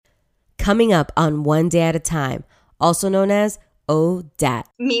Coming up on One Day at a Time, also known as ODAT.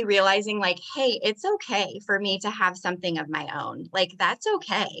 Me realizing like, hey, it's okay for me to have something of my own. Like that's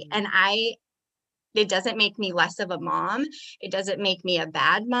okay. And it doesn't make me less of a mom. It doesn't make me a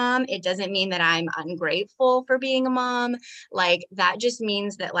bad mom. It doesn't mean that I'm ungrateful for being a mom. Like that just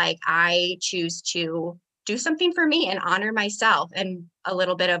means that like I choose to do something for me and honor myself and a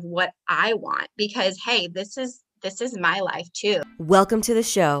little bit of what I want because hey, this is my life too. Welcome to the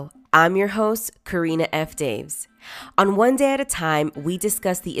show. I'm your host, Karina F. Daves. On One Day at a Time, we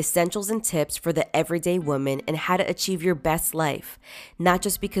discuss the essentials and tips for the everyday woman and how to achieve your best life. Not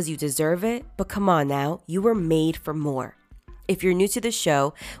just because you deserve it, but come on now, you were made for more. If you're new to the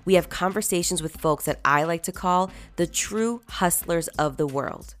show, we have conversations with folks that I like to call the true hustlers of the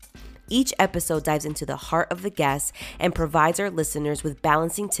world. Each episode dives into the heart of the guest and provides our listeners with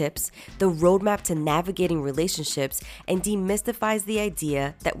balancing tips, the roadmap to navigating relationships, and demystifies the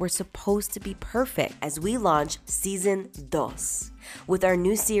idea that we're supposed to be perfect as we launch Season 2 with our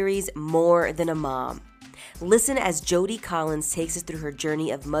new series, More Than a Mom. Listen as Jodi Collins takes us through her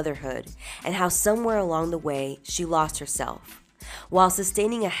journey of motherhood and how somewhere along the way she lost herself. While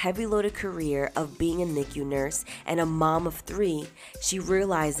sustaining a heavy-loaded career of being a NICU nurse and a mom of 3, she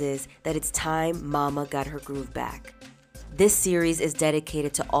realizes that it's time Mama got her groove back. This series is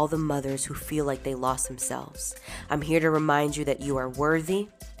dedicated to all the mothers who feel like they lost themselves. I'm here to remind you that you are worthy,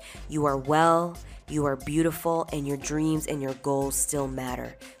 you are well, you are beautiful, and your dreams and your goals still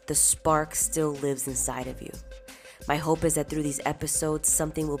matter. The spark still lives inside of you. My hope is that through these episodes,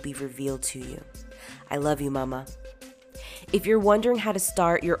 something will be revealed to you. I love you, Mama. If you're wondering how to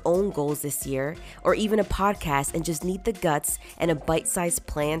start your own goals this year, or even a podcast and just need the guts and a bite-sized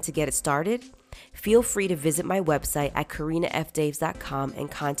plan to get it started, feel free to visit my website at karinafdaves.com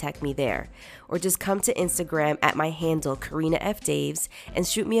and contact me there. Or just come to Instagram at my handle, karinafdaves, and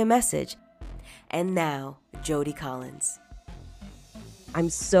shoot me a message. And now, Jodi Collins. I'm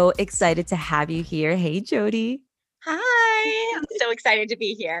so excited to have you here. Hey, Jodi. Hi, I'm so excited to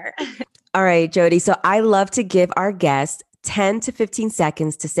be here. All right, Jodi. So I love to give our guests 10 to 15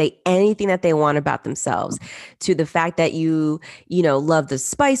 seconds to say anything that they want about themselves, to the fact that you love the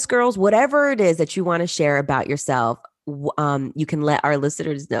Spice Girls, whatever it is that you want to share about yourself. You can let our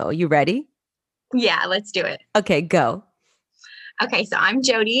listeners know. You ready? Yeah, let's do it. Okay, go. Okay, so I'm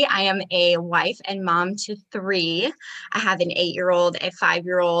Jodi. I am a wife and mom to 3. I have an 8-year-old, a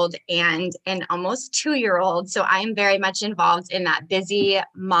 5-year-old, and an almost 2-year-old. So I am very much involved in that busy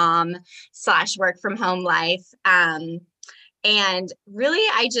mom / work from home life. And really,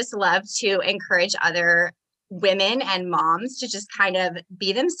 I just love to encourage other women and moms to just kind of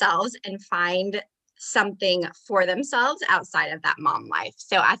be themselves and find something for themselves outside of that mom life.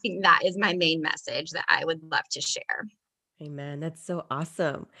 So I think that is my main message that I would love to share. Amen. That's so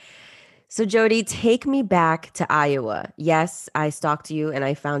awesome. So, Jodi, take me back to Iowa. Yes, I stalked you and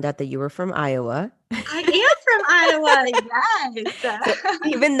I found out that you were from Iowa. I am from Iowa. So, Yes.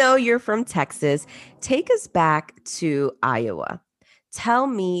 even though you're from Texas, take us back to Iowa. Tell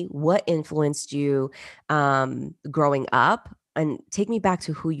me what influenced you growing up and take me back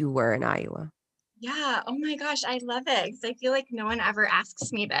to who you were in Iowa. Yeah. Oh my gosh. I love it because I feel like no one ever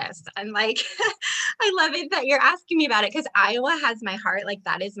asks me this. I'm like, I love it that you're asking me about it because Iowa has my heart. Like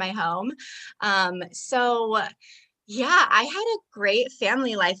that is my home. So yeah, I had a great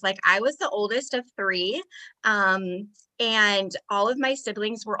family life. Like I was the oldest of 3. And all of my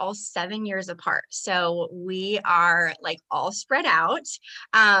siblings were all 7 years apart. So we are like all spread out.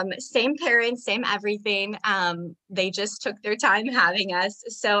 Same parents, same everything. They just took their time having us.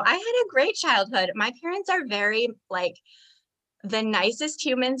 So I had a great childhood. My parents are very like the nicest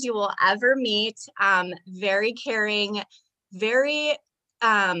humans you will ever meet. Very caring, very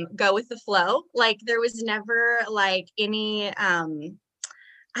go with the flow. Like there was never like any I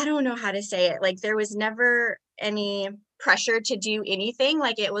don't know how to say it. Like there was never any pressure to do anything.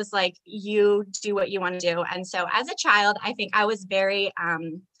 Like it was like you do what you want to do. And so as a child, I think I was very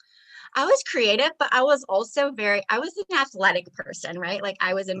I was creative, but I was also I was an athletic person, right? Like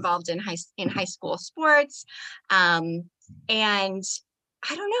I was involved in high school sports. And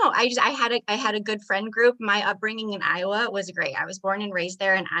I don't know. I had a good friend group. My upbringing in Iowa was great. I was born and raised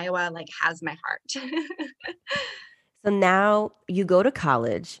there, and Iowa like has my heart. So now you go to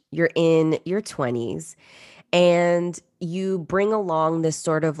college, you're in your 20s, and you bring along this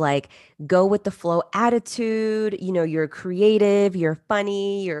sort of like go with the flow attitude. You're creative, you're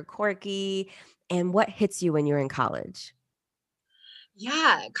funny, you're quirky. And what hits you when you're in college?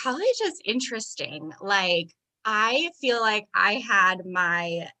 Yeah, college is interesting. Like, I feel like I had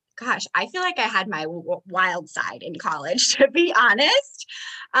my gosh, I feel like I had my wild side in college, to be honest.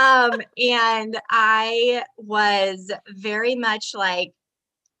 And I was very much like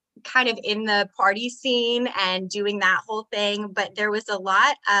kind of in the party scene and doing that whole thing. But there was a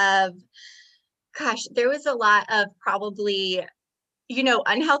lot of, gosh, there was a lot of probably,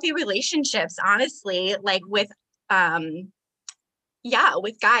 unhealthy relationships, honestly, like um, yeah,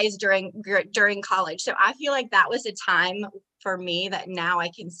 with guys during college. So I feel like that was a time for me that now I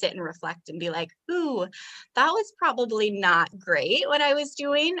can sit and reflect and be like, ooh, that was probably not great what I was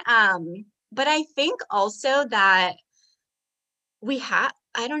doing. But I think also that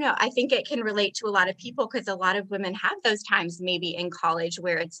I don't know, I think it can relate to a lot of people because a lot of women have those times maybe in college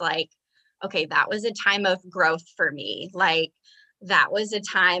where it's like, okay, that was a time of growth for me. Like that was a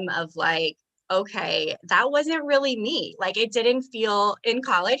time of like, okay, that wasn't really me. Like it didn't feel in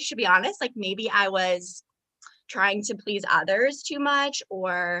college, to be honest, like maybe I was trying to please others too much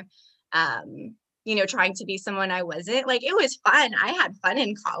or trying to be someone I wasn't. Like it was fun. I had fun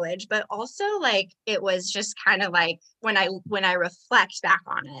in college, but also like it was just kind of like when I reflect back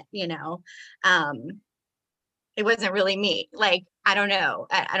on it, um it wasn't really me. Like I don't know.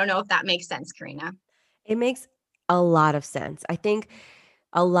 I don't know if that makes sense, Karina. It makes a lot of sense. I think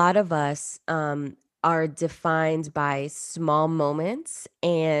a lot of us are defined by small moments,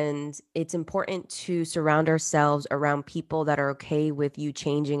 and it's important to surround ourselves around people that are okay with you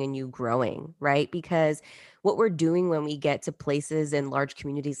changing and you growing, right? Because what we're doing when we get to places in large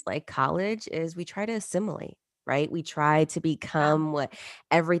communities like college is we try to assimilate. Right. We try to Yeah. become what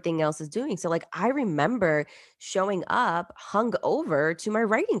everything else is doing. So, like, I remember showing up hung over to my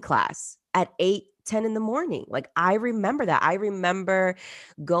writing class at 8, 10 in the morning. Like, I remember that. I remember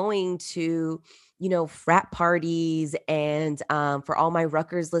going to, frat parties and for all my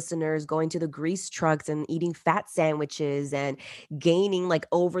Rutgers listeners, going to the grease trucks and eating fat sandwiches and gaining like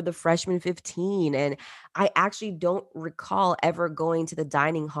over the freshman 15. And I actually don't recall ever going to the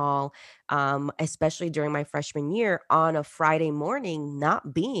dining hall, especially during my freshman year on a Friday morning,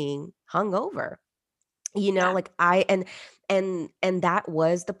 not being hungover. Yeah. Like I and that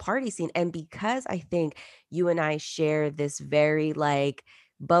was the party scene. And because I think you and I share this very like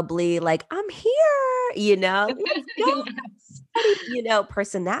bubbly, like, I'm here, let's go Yes. party,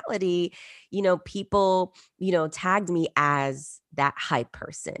 personality, people, tagged me as that hype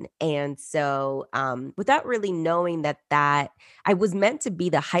person. And so, without really knowing that I was meant to be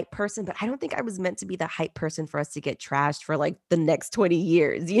the hype person, but I don't think I was meant to be the hype person for us to get trashed for like the next 20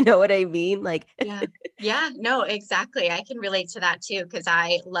 years. You know what I mean? Like, Yeah. Yeah, no, exactly. I can relate to that too because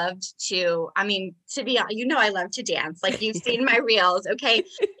I loved to, I mean, to be I love to dance. Like you've seen my reels, okay?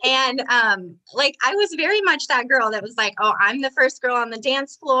 And like I was very much that girl that was like, "Oh, I'm the first girl on the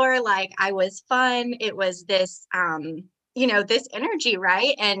dance floor." Like I was fun. It was this this energy,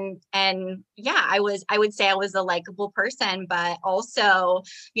 right? And yeah, I would say I was a likable person, but also,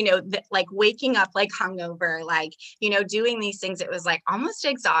 like waking up like hungover, like doing these things, it was like almost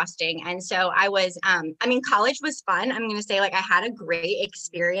exhausting. And so I was, I mean, college was fun. I'm going to say like I had a great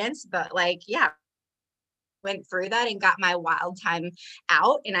experience, but like, yeah, went through that and got my wild time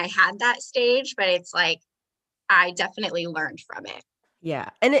out. And I had that stage, but it's like, I definitely learned from it. yeah.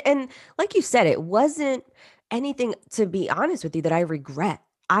 And like you said, it wasn't anything, to be honest with you, that I regret.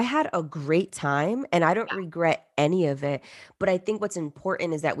 I had a great time and I don't Yeah. regret any of it. But I think what's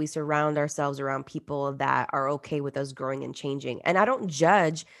important is that we surround ourselves around people that are okay with us growing and changing. And I don't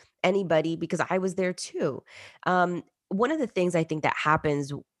judge anybody because I was there too. One of the things I think that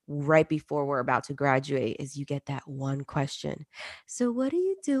happens right before we're about to graduate is you get that one question. So, what are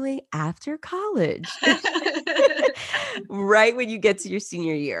you doing after college? Right when you get to your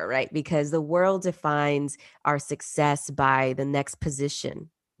senior year, right? Because the world defines our success by the next position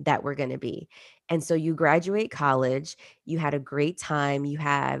that we're going to be. And so you graduate college, you had a great time, you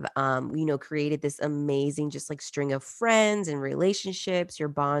have created this amazing just like string of friends and relationships, your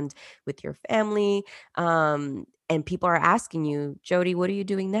bond with your family. And people are asking you, Jodi, what are you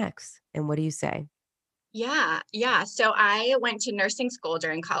doing next? And what do you say? Yeah, yeah. So I went to nursing school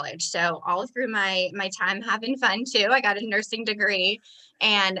during college. So all through my time having fun too. I got a nursing degree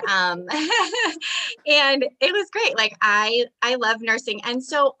and and it was great. Like I love nursing. And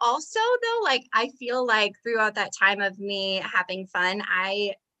so also though, like I feel like throughout that time of me having fun,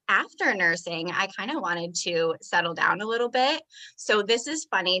 I after nursing, I kind of wanted to settle down a little bit. So this is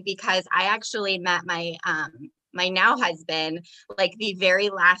funny because I actually met my now husband like the very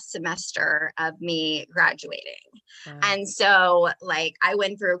last semester of me graduating. Wow. And so like I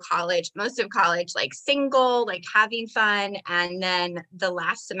went through college, most of college, like single, like having fun. And then the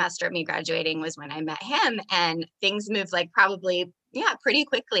last semester of me graduating was when I met him and things moved like probably yeah, pretty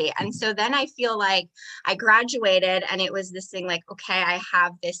quickly. And so then I feel like I graduated and it was this thing like, okay, I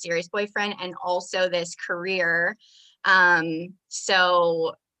have this serious boyfriend and also this career.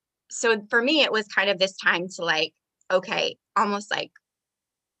 So for me, it was kind of this time to like, okay, almost like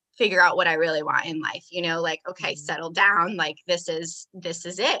figure out what I really want in life, like, okay, Mhm. settle down, like this is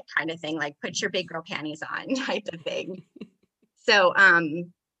it kind of thing, like put your big girl panties on type of thing. So,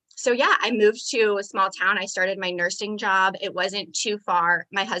 so yeah, I moved to a small town. I started my nursing job. It wasn't too far.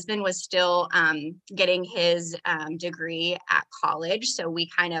 My husband was still getting his degree at college. So we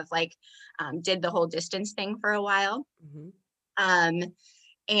kind of like did the whole distance thing for a while. Mhm. Um,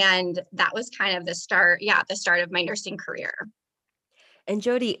 and that was kind of the start, yeah, the start of my nursing career. And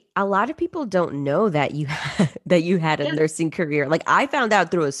Jodi, a lot of people don't know that that you had a Yeah, nursing career. Like I found out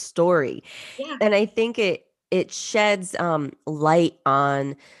through a story, yeah. and I think it sheds light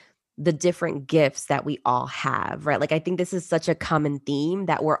on the different gifts that we all have, right? Like I think this is such a common theme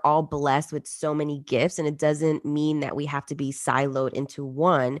that we're all blessed with so many gifts, and it doesn't mean that we have to be siloed into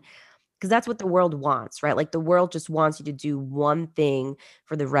one because that's what the world wants, right? Like the world just wants you to do one thing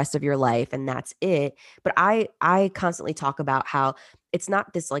for the rest of your life and that's it. But I constantly talk about how it's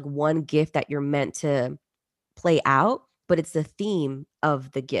not this like one gift that you're meant to play out, but it's the theme of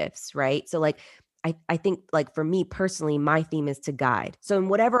the gifts, right? So like I think like for me personally, my theme is to guide. So in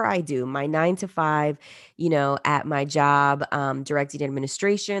whatever I do, my 9 to 5, at my job, directing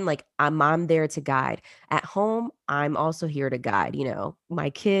administration, like I'm there to guide. At home, I'm also here to guide, my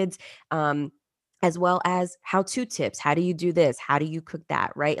kids, um, as well as how to tips. How do you do this? How do you cook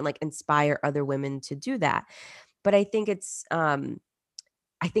that? Right. And like inspire other women to do that. But I think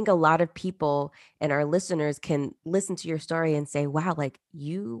a lot of people and our listeners can listen to your story and say, wow, like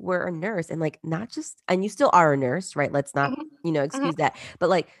you were a nurse and like not just, and you still are a nurse, right? Let's not, Mhm, mhm. excuse that. But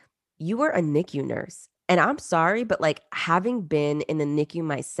like you were a NICU nurse. And I'm sorry, but like having been in the NICU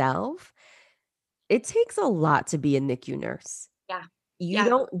myself, it takes a lot to be a NICU nurse. Yeah, You yeah,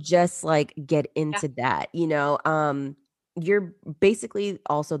 don't just like get yeah. into that, you're basically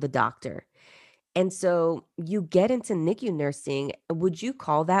also the doctor. And so you get into NICU nursing. Would you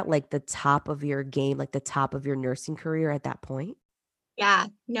call that like the top of your game, like the top of your nursing career at that point? Yeah,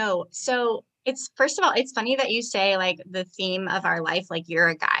 no. So it's first of all, it's funny that you say like the theme of our life, like you're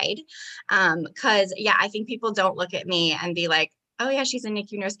a guide. Cause yeah, I think people don't look at me and be like, oh yeah, she's a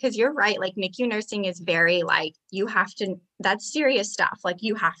NICU nurse. Cause you're right. Like NICU nursing is very like you have to, that's serious stuff. Like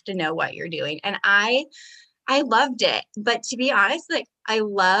you have to know what you're doing. And I loved it. But to be honest, like I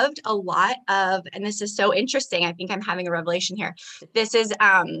loved a lot of, and this is so interesting. I think I'm having a revelation here. This is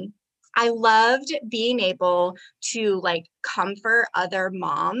I loved being able to like comfort other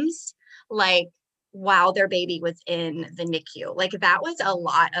moms like while their baby was in the NICU. Like that was a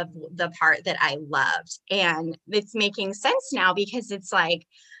lot of the part that I loved. And it's making sense now because it's like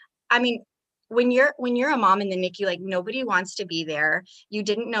I mean, when you're a mom in the NICU, like nobody wants to be there. You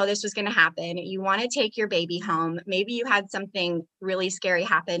didn't know this was going to happen. You want to take your baby home. Maybe you had something really scary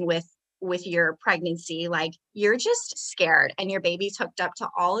happen with your pregnancy. Like you're just scared, and your baby's hooked up to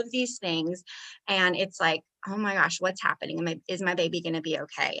all of these things, and it's like, oh my gosh, what's happening? Is my baby going to be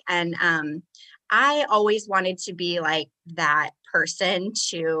okay? And I always wanted to be like that person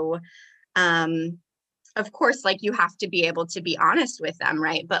to um of course, like you have to be able to be honest with them,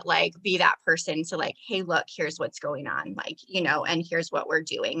 right? But like be that person to like, hey, look, here's what's going on, like, and here's what we're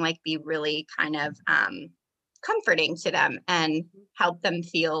doing. Like be really kind of comforting to them and help them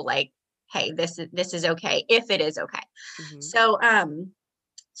feel like, hey, this is okay if it is okay. Mhm.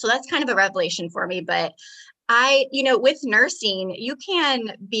 So that's kind of a revelation for me. But with nursing, you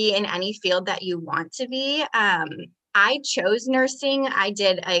can be in any field that you want to be. I chose nursing. I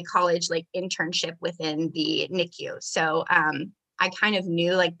did a college like internship within the NICU. So I kind of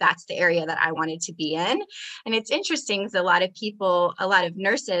knew like that's the area that I wanted to be in. And it's interesting because a lot of people, a lot of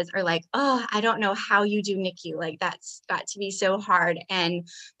nurses are like, oh, I don't know how you do NICU. Like that's got to be so hard. And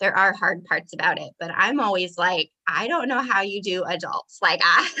there are hard parts about it. But I'm always like, I don't know how you do adults. Like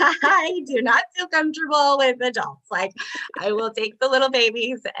I do not feel comfortable with adults. Like I will take the little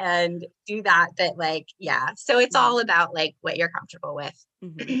babies and do that. But like, yeah. So it's Mhm. all about like what you're comfortable with.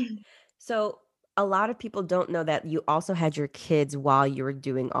 Mhm. So a lot of people don't know that you also had your kids while you were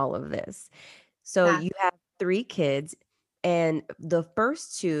doing all of this. So Yeah. you have 3 kids, and the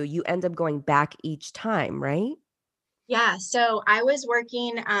first 2, you end up going back each time, right? Yeah, so I was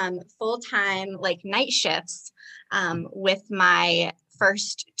working full time, like night shifts, with my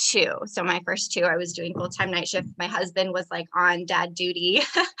first two. So my first two, I was doing full time night shift. My husband was like on dad duty,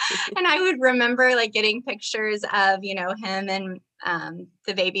 and I would remember like getting pictures of him and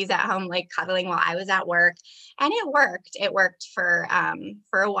the babies at home, like cuddling while I was at work. And it worked for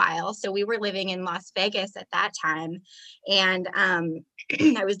a while. So we were living in Las Vegas at that time. And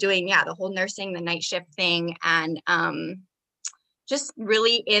I was doing, yeah, the whole nursing, the night shift thing. And just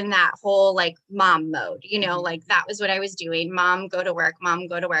really in that whole like mom mode, like that was what I was doing. Mom, go to work, mom,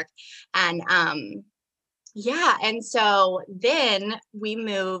 go to work. And yeah. And so then we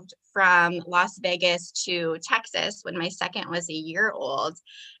moved from Las Vegas to Texas when my second was a year old.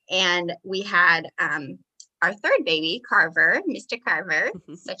 And we had our third baby, Carver, Mr. Carver,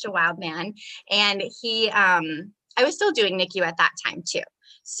 such a wild man. And I was still doing NICU at that time too.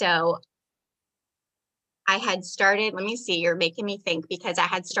 So I had started, let me see, you're making me think, because I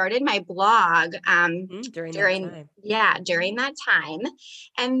had started my blog during that time. during that time.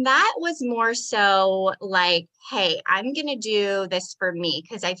 And that was more so like, hey, I'm going to do this for me,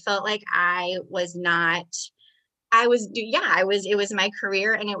 because I felt like it was my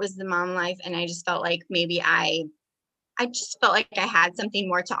career and it was the mom life. And I just felt like maybe I just felt like I had something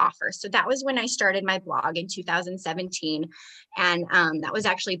more to offer. So that was when I started my blog in 2017. And that was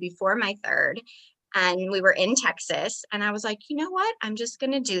actually before my third. And we were in Texas. And I was like, you know what? I'm just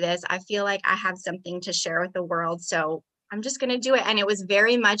going to do this. I feel like I have something to share with the world. So I'm just going to do it. And it was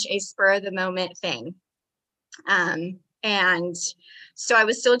very much a spur of the moment thing. And so I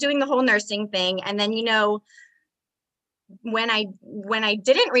was still doing the whole nursing thing. And then, when I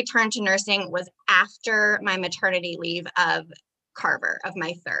didn't return to nursing was after my maternity leave of Carver, of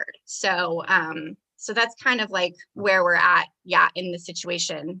my third. So so that's kind of like where we're at, in the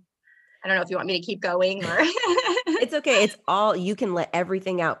situation. I don't know if you want me to keep going or It's okay. It's all, you can let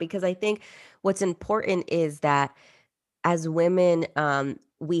everything out, because I think what's important is that as women,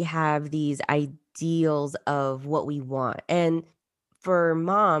 we have these ideals of what we want. And for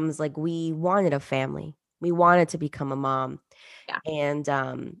moms, like, we wanted a family. We wanted to become a mom. yeah.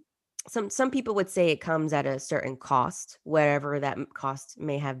 And some people would say it comes at a certain cost, whatever that cost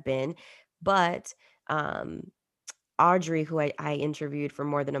may have been. But um Audrey, who I interviewed for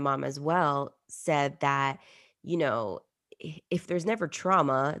More Than a Mom as well, said that, you know, if there's never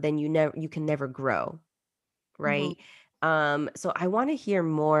trauma, then you can never grow, Mhm. right? So I want to hear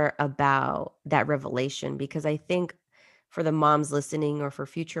more about that revelation, because I think for the moms listening, or for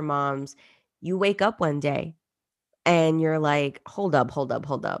future moms, you wake up one day and you're like, hold up, hold up,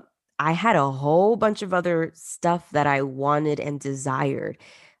 hold up. I had a whole bunch of other stuff that I wanted and desired.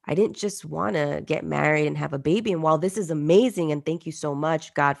 I didn't just want to get married and have a baby. And while this is amazing, and thank you so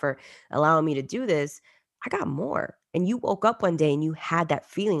much, God, for allowing me to do this, I got more. And you woke up one day and you had that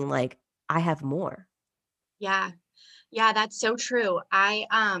feeling like, I have more. Yeah. Yeah, that's so true.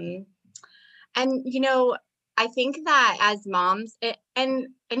 And I think that as moms, and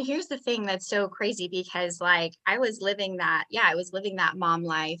here's the thing that's so crazy, because like I was living that mom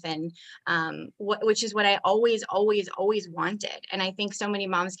life, and which is what I always, always, always wanted. And I think so many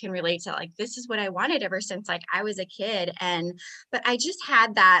moms can relate to, like, this is what I wanted ever since like I was a kid. But I just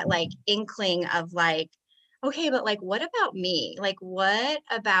had that like inkling of like, okay, but like, what about me? Like, what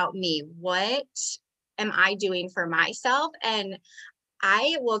about me? What am I doing for myself? And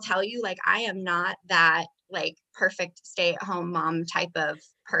I will tell you, like, I am not that like perfect stay-at-home mom type of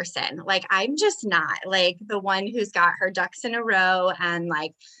person. Like, I'm just not like the one who's got her ducks in a row, and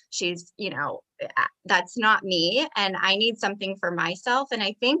like she's, that's not me. And I need something for myself. And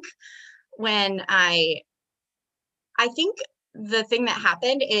I think when I think the thing that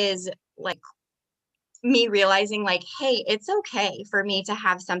happened is like me realizing like, hey, it's okay for me to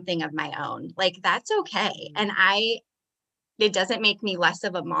have something of my own. Like, that's okay. And it doesn't make me less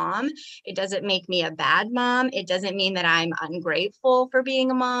of a mom. It doesn't make me a bad mom. It doesn't mean that I'm ungrateful for being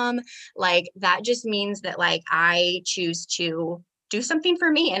a mom. Like, that just means that like I choose to do something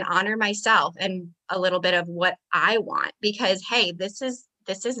for me and honor myself and a little bit of what I want, because hey, this is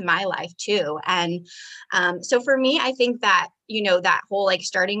my life too. And so for me, I think that that whole like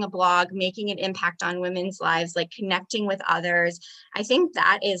starting a blog, making an impact on women's lives, like connecting with others, I think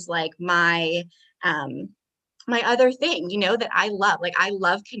that is like um my other thing, that I love. Like, I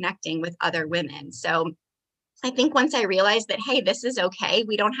love connecting with other women. So I think once I realized that, hey, this is okay.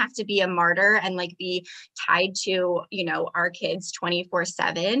 We don't have to be a martyr and like be tied to, our kids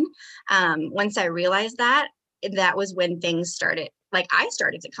 24/7. Once I realized that, that was when things started. Like, I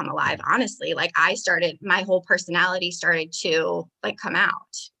started to come alive, honestly. Like, my whole personality started to like come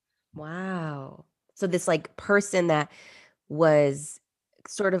out. Wow. So this like person that was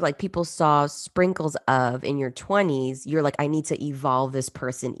sort of like people saw sprinkles of in your 20s, you're like, I need to evolve this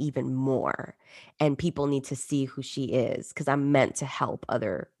person even more. And people need to see who she is, because I'm meant to help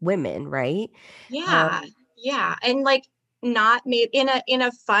other women, right? Yeah. Um, Yeah. And like, not made in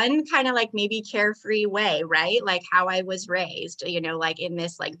a fun kind of like maybe carefree way, right? Like how I was raised, like in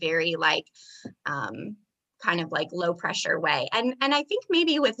this like very like um kind of like low pressure way. And I think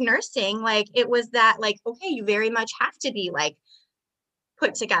maybe with nursing, like it was that like, okay, you very much have to be like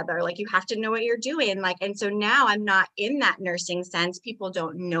put together, like you have to know what you're doing, like, and so now I'm not in that nursing sense, people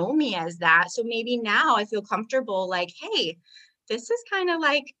don't know me as that, so maybe now I feel comfortable like, hey, this is kind of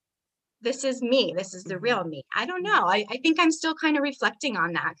like, this is me, this is the Mhm. real me. I don't know, I think I'm still kind of reflecting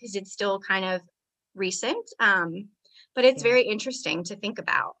on that because it's still kind of recent, but it's Yeah. very interesting to think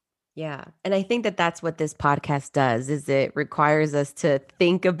about. Yeah. And I think that that's what this podcast does is it requires us to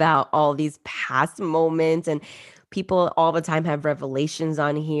think about all these past moments, and people all the time have revelations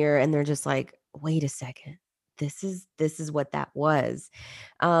on here and they're just like, "Wait a second. This is what that was."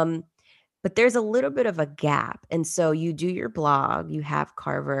 Um but there's a little bit of a gap. And so you do your blog, you have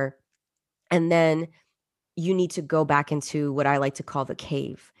Carver, and then you need to go back into what I like to call the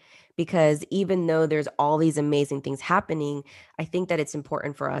cave. Because even though there's all these amazing things happening, I think that it's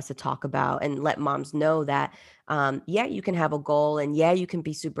important for us to talk about and let moms know that, yeah, you can have a goal and yeah, you can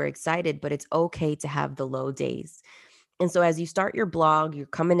be super excited, but it's okay to have the low days. And so as you start your blog, you're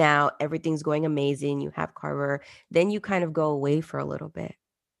coming out, everything's going amazing, you have Carver, then you kind of go away for a little bit.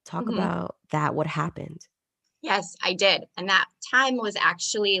 Talk Mhm. about that, what happened. Yes, I did, and that time was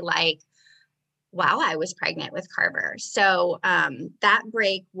actually like while I was pregnant with Carver, so that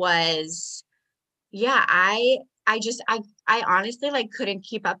break was, yeah, I honestly like couldn't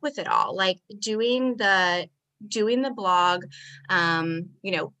keep up with it all, like doing the blog,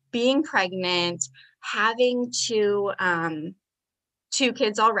 being pregnant, having two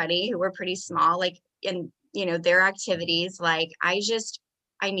kids already who were pretty small, like, and their activities, like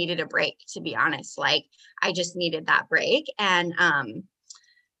I needed a break, to be honest, like I just needed that break. And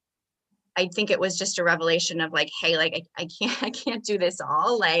I think it was just a revelation of like, hey, like I can't, I can't do this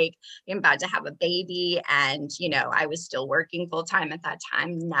all. Like I'm about to have a baby, and I was still working full time at that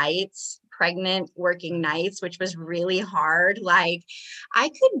time, nights, pregnant, working nights, which was really hard. Like I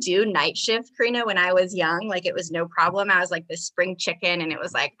could do night shift, Karina, when I was young. Like it was no problem. I was like the spring chicken, and it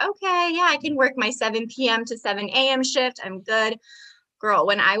was like, okay, yeah, I can work my 7 p.m. to 7 a.m. shift. I'm good. Girl,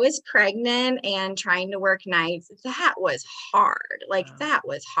 when I was pregnant and trying to work nights, that was hard. Like Wow. that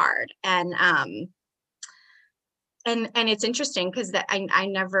was hard. And it's interesting because that I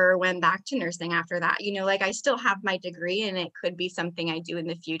never went back to nursing after that. Like I still have my degree and it could be something I do in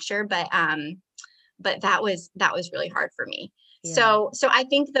the future, but that was really hard for me. Yeah. So I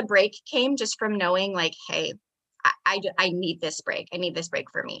think the break came just from knowing like, hey, I need this break. I need this break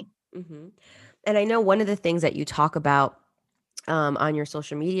for me. Hmm. And I know one of the things that you talk about on your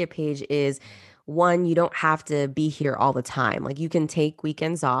social media page is, one, you don't have to be here all the time. Like you can take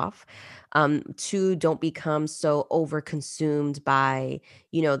weekends off. Two, don't become so over consumed by,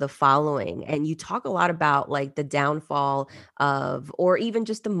 the following. And you talk a lot about like the downfall of, or even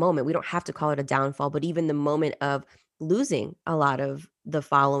just the moment. We don't have to call it a downfall, but even the moment of losing a lot of the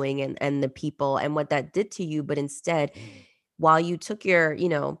following and the people and what that did to you. But instead, while you took your,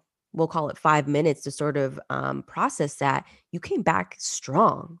 we'll call it 5 minutes to sort of process that, you came back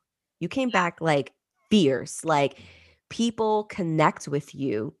strong. You came back like fierce. Like people connect with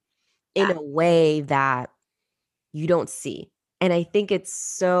you in Yeah. a way that you don't see. And I think it's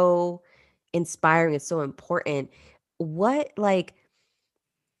so inspiring. It's so important. What, like,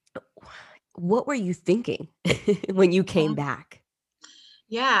 what were you thinking when you came Yeah. back?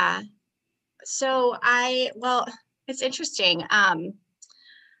 Yeah. Well, it's interesting.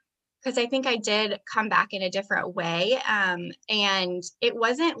 Because I think I did come back in a different way. And it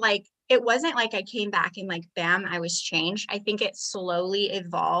wasn't like I came back and like bam, I was changed. I think it slowly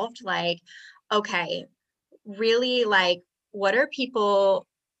evolved. Like, okay, really like what are people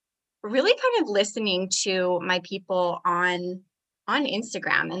really kind of listening to my people on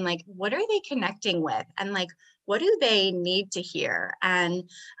Instagram, and like what are they connecting with, and like what do they need to hear, and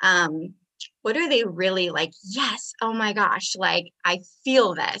what are they really like, yes, oh my gosh, like I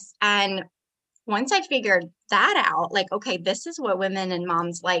feel this. And once I figured that out, like, okay, this is what women and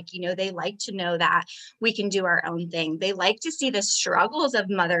moms like, they like to know that we can do our own thing. They like to see the struggles of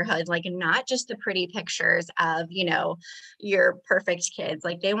motherhood, like, and not just the pretty pictures of, your perfect kids.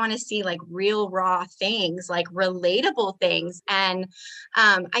 Like, they want to see like real, raw things, like relatable things. And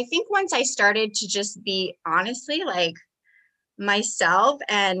I think once I started to just be honestly like myself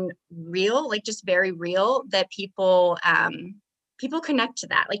and real, like just very real, that people connect to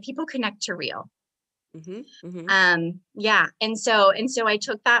that. Like, people connect to real. Mm-hmm. Mm-hmm. Yeah. And so I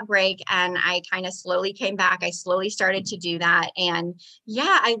took that break and I kind of slowly came back. I slowly started to do that. And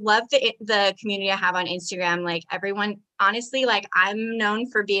yeah, I love the community I have on Instagram. Like everyone, honestly, like I'm known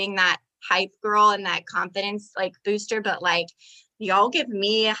for being that hype girl and that confidence like booster, but like y'all give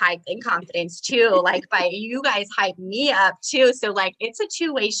me hype and confidence too. Like by you guys hype me up too. So like it's a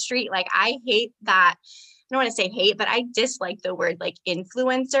two-way street. Like I hate that. I don't want to say hate, but I dislike the word like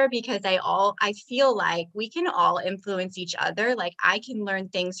influencer because I feel like we can all influence each other. Like I can learn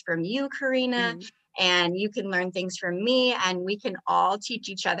things from you, Karina, Mm-hmm. and you can learn things from me, and we can all teach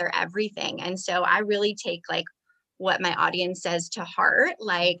each other everything. And so I really take like what my audience says to heart,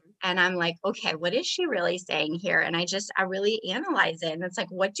 like, and I'm like, okay, what is she really saying here? And I really analyze it. And it's like,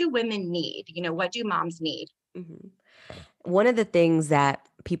 what do women need? You know, what do moms need? Mm-hmm. One of the things that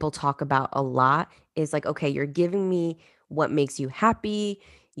people talk about a lot is like, okay, you're giving me what makes you happy.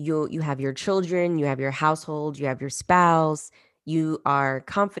 You have your children, you have your household, you have your spouse, you are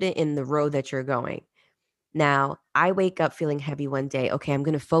confident in the road that you're going. Now, I wake up feeling heavy one day. Okay, I'm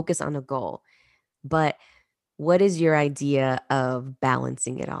going to focus on a goal. But what is your idea of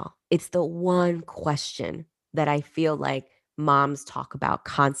balancing it all? It's the one question that I feel like moms talk about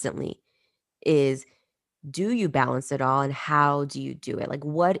constantly is, do you balance it all and how do you do it? Like,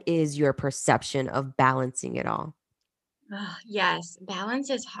 what is your perception of balancing it all? Yes, balance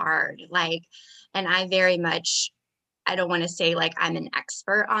is hard. Like, and I very much, I don't want to say like I'm an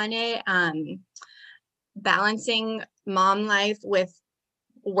expert on it. Balancing mom life with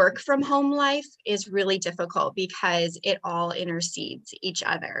work from home life is really difficult because it all intercedes each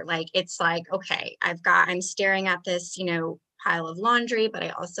other. Like, it's like, okay, I'm staring at this, you know, pile of laundry, but I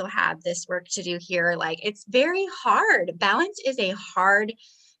also have this work to do here. Like, it's very hard. Balance is a hard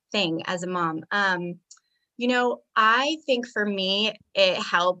thing as a mom. You know, I think for me, it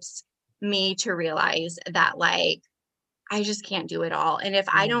helps me to realize that like I just can't do it all. And if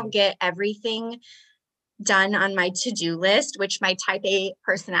I Yeah. don't get everything done on my to-do list, which my type A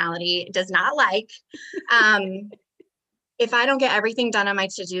personality does not like, um, if I don't get everything done on my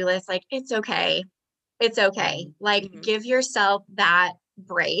to-do list, like it's okay. It's okay. Like Mhm. give yourself that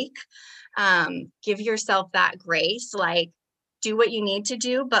break. Give yourself that grace. Like do what you need to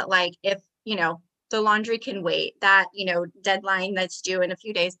do, but like if, you know, the laundry can wait, that, you know, deadline that's due in a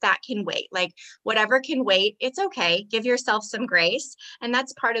few days, that can wait. Like whatever can wait, it's okay. Give yourself some grace. And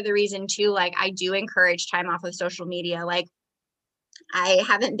that's part of the reason too, like I do encourage time off of social media. Like I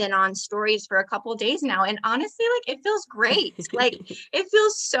haven't been on stories for a couple of days now. And honestly, like it feels great. Like it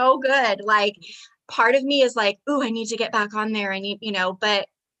feels so good. Like part of me is like, oh, I need to get back on there. I need, you know, but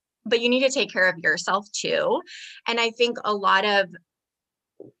you need to take care of yourself too. And I think a lot of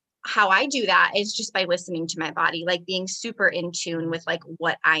how I do that is just by listening to my body, like being super in tune with like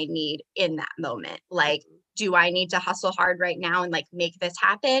what I need in that moment. Like, do I need to hustle hard right now and like make this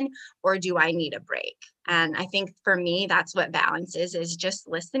happen? Or do I need a break? And I think for me, that's what balance is just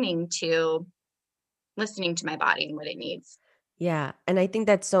listening to my body and what it needs. Yeah. And I think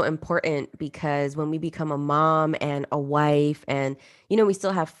that's so important because when we become a mom and a wife and, we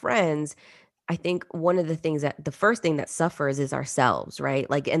still have friends, I think one of the things that the first thing that suffers is ourselves, right?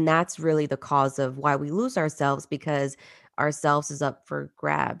 Like, and that's really the cause of why we lose ourselves because ourselves is up for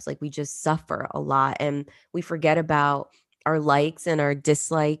grabs. Like, we just suffer a lot and we forget about our likes and our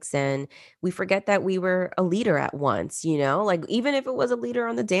dislikes. And we forget that we were a leader at once, like, even if it was a leader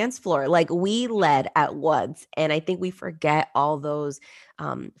on the dance floor, like, we led at once. And I think we forget all those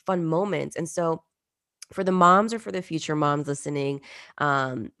fun moments. And so, for the moms or for the future moms listening,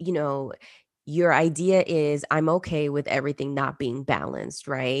 your idea is I'm okay with everything not being balanced,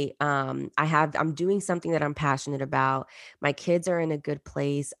 right? I'm doing something that I'm passionate about. My kids are in a good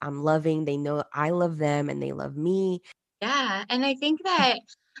place. I'm loving, they know I love them and they love me. Yeah. And I think that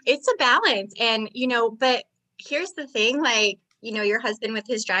it's a balance. And, you know, but here's the thing like, you know, your husband with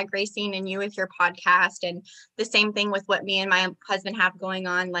his drag racing and you with your podcast, and the same thing with what me and my husband have going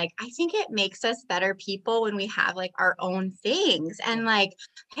on. Like, I think it makes us better people when we have like our own things Yeah. and like,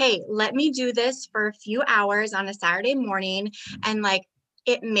 hey, let me do this for a few hours on a Saturday morning. And like,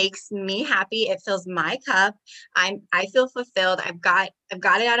 it makes me happy. It fills my cup. I feel fulfilled. I've got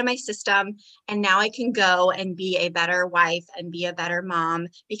it out of my system. And now I can go and be a better wife and be a better mom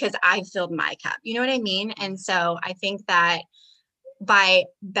because I filled my cup. You know what I mean? And so I think that by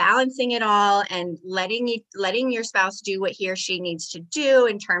balancing it all and letting your spouse do what he or she needs to do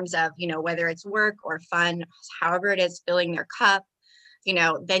in terms of, you know, whether it's work or fun, however it is filling their cup, you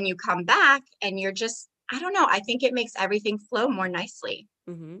know, then you come back and you're just I don't know. I think it makes everything flow more nicely.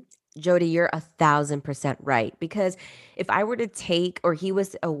 Hmm. Jodi, you're 1,000% right. Because if I were to take, or he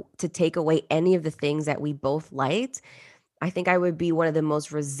was to take away any of the things that we both liked, I think I would be one of the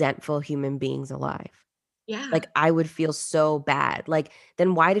most resentful human beings alive. Yeah. Like, I would feel so bad. Like,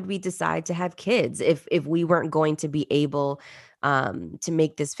 then why did we decide to have kids if we weren't going to be able to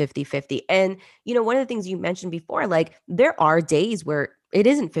make this 50-50? And, one of the things you mentioned before, like, there are days where it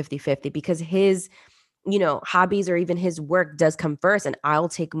isn't 50-50 because his hobbies or even his work does come first, and I'll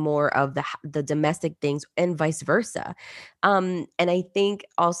take more of the domestic things and vice versa. And I think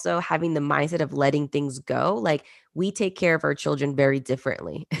also having the mindset of letting things go, like, we take care of our children very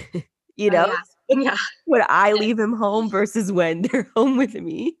differently. you Oh, know? yeah. Yeah. When I leave him home versus when they're home with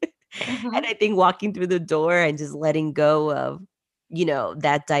me. And Mhm. I think walking through the door and just letting go of,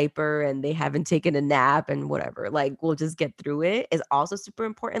 that diaper, and they haven't taken a nap and whatever, like, we'll just get through it, is also super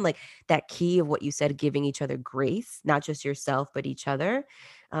important. Like, that key of what you said, giving each other grace, not just yourself, but each other.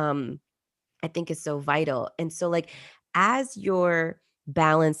 Um, I think is so vital. And so, like, as you're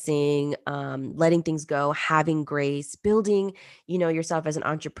balancing, letting things go, having grace, building, yourself as an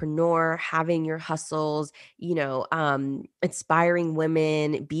entrepreneur, having your hustles, inspiring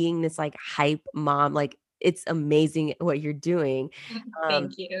women, being this like hype mom, like, it's amazing what you're doing.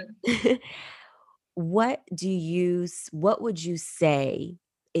 Thank Um, you. what would you say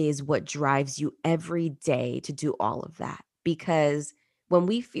is what drives you every day to do all of that? Because when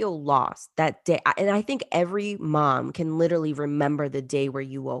we feel lost that day, and I think every mom can literally remember the day where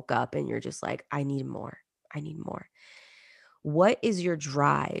you woke up and you're just like, I need more. I need more. What is your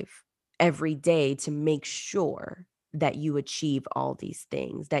drive every day to make sure that you achieve all these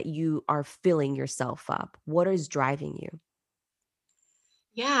things, that you are filling yourself up? What is driving you?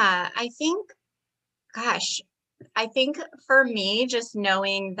 Yeah, I think, gosh, I think for me, just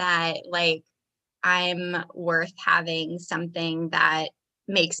knowing that like I'm worth having something that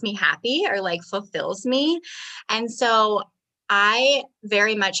makes me happy or like fulfills me. And so I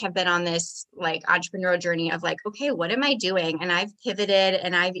very much have been on this like entrepreneurial journey of like, okay, what am I doing? And I've pivoted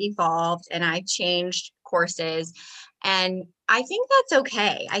and I've evolved and I've changed courses. And I think that's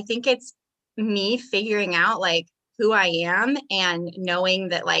okay. I think it's me figuring out like who I am and knowing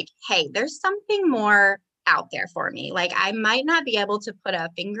that like, hey, there's something more out there for me. Like I might not be able to put a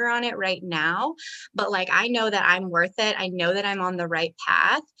finger on it right now, but like I know that I'm worth it. I know that I'm on the right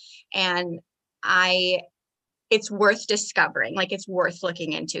path and I it's worth discovering. Like it's worth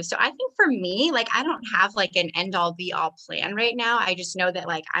looking into. So I think for me, like I don't have like an end all be all plan right now. I just know that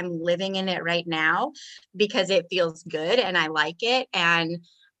like I'm living in it right now because it feels good and I like it and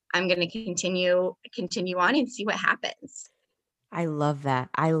I'm going to continue on and see what happens. I love that.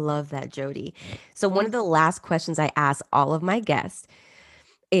 I love that, Jodi. So, one of Mhm. the last questions I ask all of my guests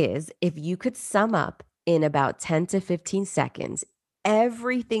is, if you could sum up in about 10 to 15 seconds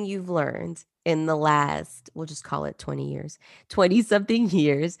everything you've learned in the last, we'll just call it 20 years, 20 something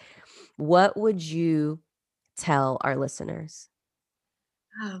years, what would you tell our listeners?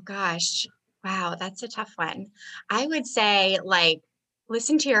 Oh gosh. Wow, that's a tough one. I would say like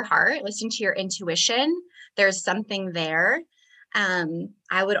listen to your heart, listen to your intuition. There's something there.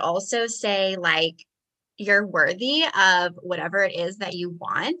 I would also say like you're worthy of whatever it is that you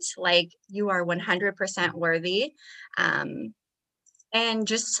want. Like you are 100% worthy. Um, and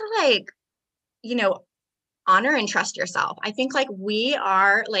just to like, you know, honor and trust yourself. I think like we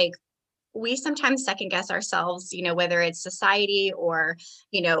are like we sometimes second guess ourselves, whether it's society or,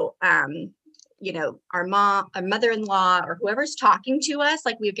 you know, um, our mom, our mother-in-law, or whoever's talking to us,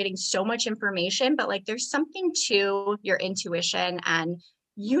 like we're getting so much information, but like there's something to your intuition and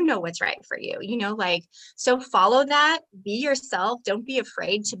you know what's right for you, like so follow that, be yourself, don't be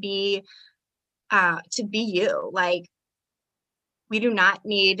afraid to be you. Like we do not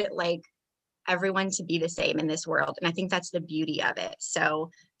need like everyone to be the same in this world. And I think that's the beauty of it.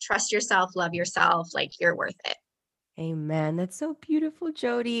 So trust yourself, love yourself, like you're worth it. Amen. That's so beautiful,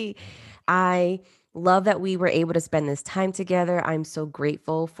 Jodi. I love that we were able to spend this time together. I'm so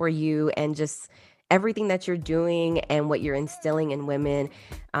grateful for you and just everything that you're doing and what you're instilling in women.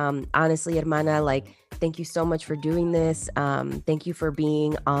 Honestly, hermana, like, thank you so much for doing this. Thank you for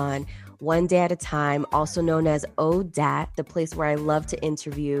being on One Day at a Time, also known as ODAT, the place where I love to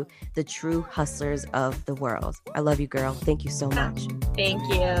interview the true hustlers of the world. I love you, girl. Thank you so much. Thank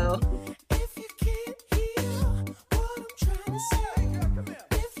you.